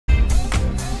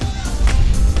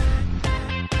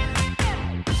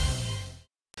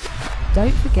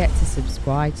Don't forget to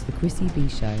subscribe to the Chrissy B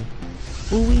Show,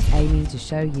 always aiming to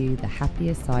show you the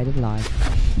happier side of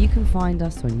life. You can find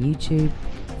us on YouTube,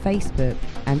 Facebook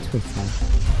and Twitter.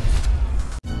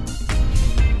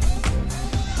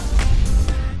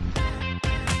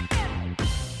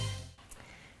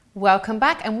 Welcome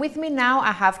back, and with me now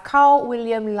I have Karl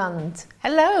William Lund.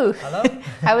 Hello. Hello.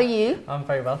 How are you? I'm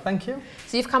very well, thank you.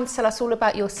 So you've come to tell us all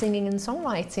about your singing and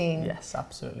songwriting. Yes,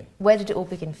 absolutely. Where did it all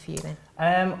begin for you then?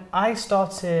 I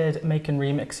started making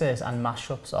remixes and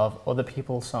mashups of other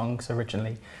people's songs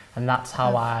originally, and that's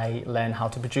how I learned how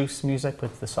to produce music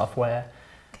with the software.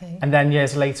 Okay. And then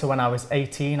years later, when I was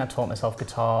 18, I taught myself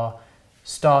guitar,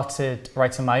 started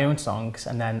writing my own songs,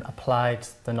 and then applied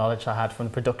the knowledge I had from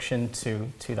the production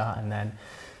to that, and then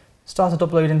started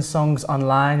uploading songs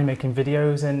online and making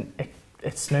videos, and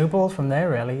it snowballed from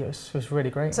there really. It was really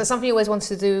great. So something you always wanted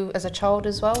to do as a child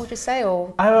as well, would you say?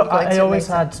 Or I always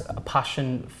had a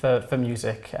passion for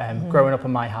music. Growing up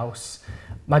in my house,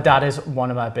 my dad is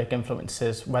one of my big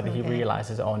influences, whether he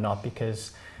realises it or not,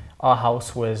 because our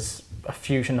house was a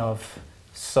fusion of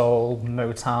soul,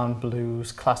 Motown,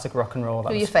 blues, classic rock and roll. Who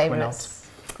are your favourites?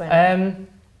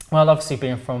 Well, obviously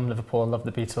being from Liverpool, I love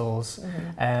the Beatles.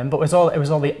 But it was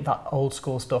all that old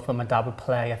school stuff that my dad would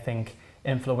play, I think,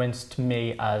 influenced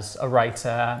me as a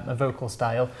writer, a vocal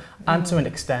style, and to an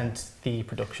extent the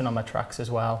production on my tracks as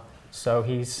well. So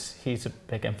he's a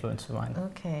big influence of mine.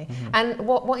 Okay. And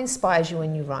what inspires you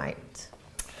when you write?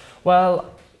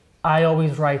 Well, I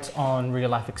always write on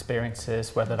real life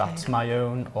experiences, whether that's my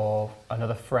own or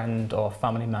another friend or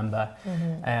family member.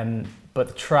 But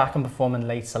the track I'm performing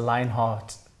later,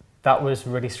 Lionheart, that was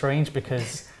really strange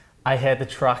because I heard the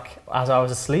track as I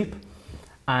was asleep.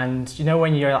 And you know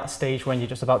when you're at that stage when you're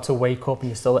just about to wake up and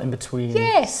you're still in between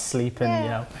sleep and, you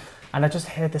know. And I just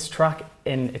heard this track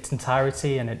in its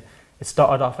entirety, and it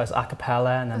started off as a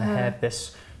cappella, and then I heard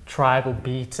this tribal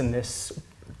beat and this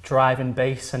driving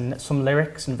bass and some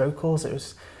lyrics and vocals. It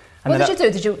was. And what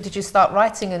did you do? Did you start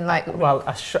writing and like? Well,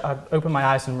 I opened my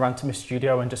eyes and ran to my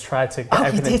studio and just tried to get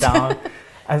everything down,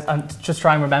 and just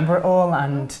try and remember it all.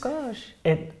 And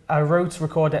I wrote,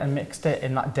 recorded, and mixed it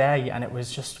in that day, and it was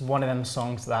just one of them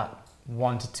songs that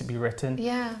wanted to be written.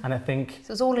 Yeah. And I think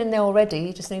so it's all in there already.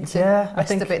 You just need to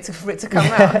rest a bit for it to come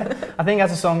out. I think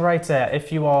as a songwriter,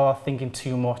 if you are thinking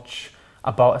too much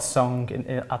about a song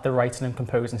at the writing and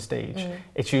composing stage,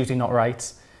 it's usually not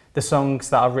right. The songs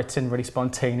that are written really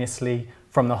spontaneously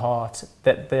from the heart,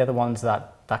 they're the ones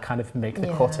that kind of make the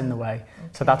cut in the way.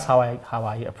 So that's how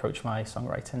I approach my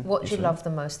songwriting. What do you love the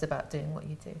most about doing what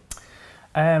you do?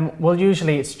 Well,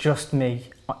 usually it's just me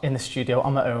in the studio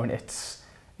on my own. It's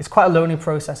quite a lonely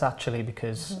process actually,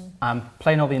 because I'm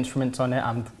playing all the instruments on it,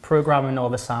 I'm programming all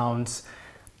the sounds,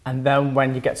 and then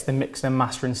when you get to the mixing and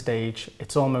mastering stage,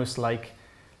 it's almost like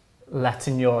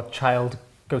letting your child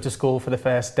go to school for the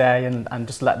first day and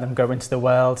just let them go into the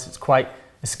world. It's quite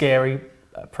a scary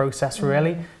process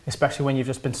really, especially when you've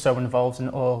just been so involved in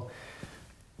it all.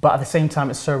 But at the same time,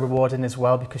 it's so rewarding as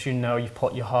well, because you know you've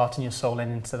put your heart and your soul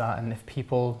into that, and if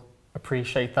people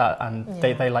appreciate that and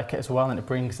they like it as well, and it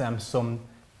brings them some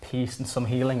peace and some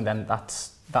healing, then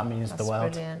that means the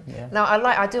world. Brilliant. Yeah. Now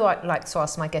I do like to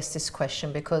ask my guests this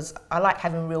question because I like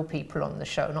having real people on the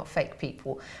show, not fake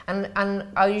people. And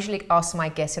I usually ask my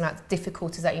guests, you know, the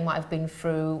difficulties that you might have been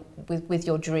through with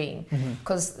your dream,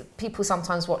 because people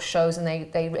sometimes watch shows and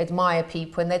they admire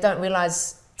people and they don't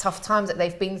realise tough times that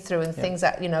they've been through and things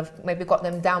that, you know, maybe got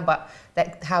them down, but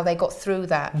how they got through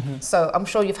that. So I'm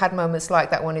sure you've had moments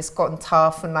like that when it's gotten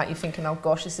tough and like you're thinking, oh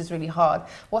gosh, this is really hard.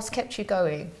 What's kept you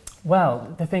going?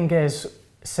 Well, the thing is,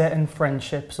 certain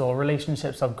friendships or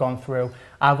relationships I've gone through,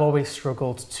 I've always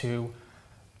struggled to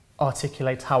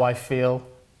articulate how I feel.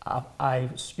 I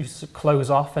used to close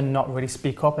off and not really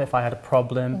speak up if I had a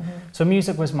problem. So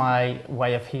music was my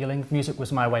way of healing. Music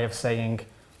was my way of saying,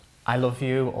 I love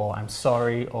you, or I'm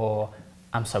sorry, or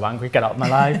I'm so angry, get out of my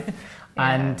life.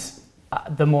 And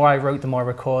the more I wrote, the more I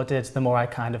recorded, the more I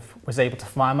kind of was able to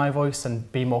find my voice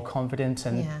and be more confident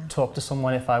and talk to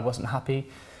someone if I wasn't happy.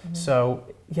 So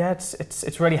yeah,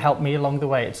 it's really helped me along the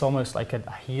way. It's almost like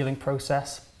a healing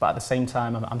process, but at the same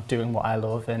time, I'm doing what I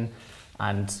love and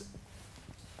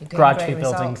gradually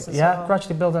building,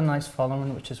 gradually building a nice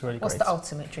following, which is really great. What's the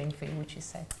ultimate dream for you, would you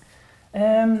say?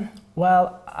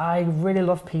 Well, I really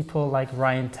love people like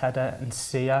Ryan Tedder and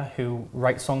Sia who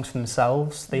write songs for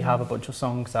themselves. They have a bunch of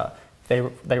songs that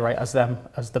they write as them,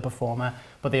 as the performer,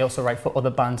 but they also write for other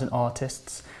bands and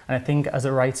artists. And I think as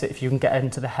a writer, if you can get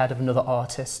into the head of another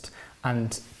artist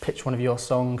and pitch one of your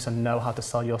songs and know how to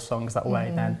sell your songs that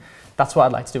way, then that's what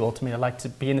I'd like to do ultimately. I'd like to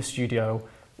be in the studio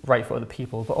write for other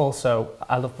people, but also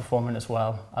I love performing as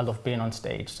well. I love being on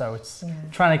stage, so it's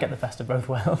trying to get the best of both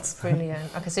worlds.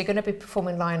 Brilliant. Okay, so you're going to be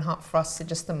performing Lionheart for us in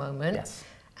just a moment. Yes.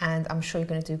 And I'm sure you're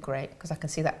going to do great, because I can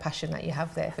see that passion that you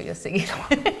have there for your singing.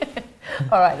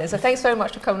 All right then, so thanks very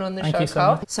much for coming on the show,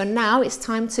 Karl. So now it's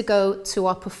time to go to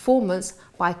our performance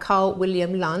by Karl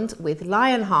William Lund with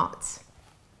Lionheart.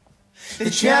 The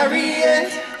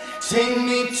chariot, take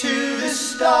me to the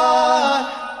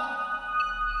start.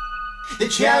 The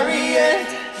chariot,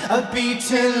 a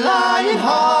beating lion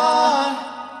heart.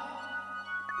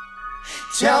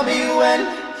 Tell me when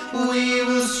we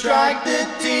will strike the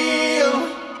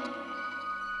deal.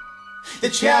 The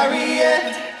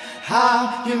chariot,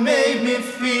 how you made me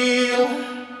feel.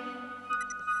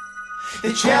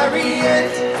 The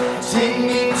chariot, take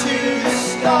me to the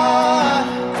start.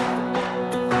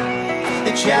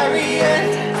 The chariot,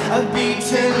 a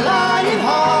beating lion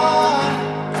heart.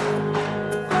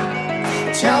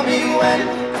 Tell me when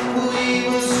we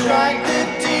will strike the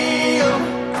deal.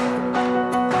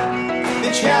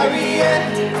 The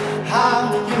chariot,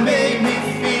 how you made me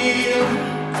feel.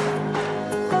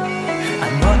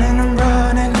 I'm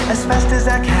running as fast as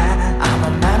I can. I'm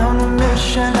a man on a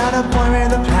mission, not a boy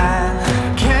with a plan.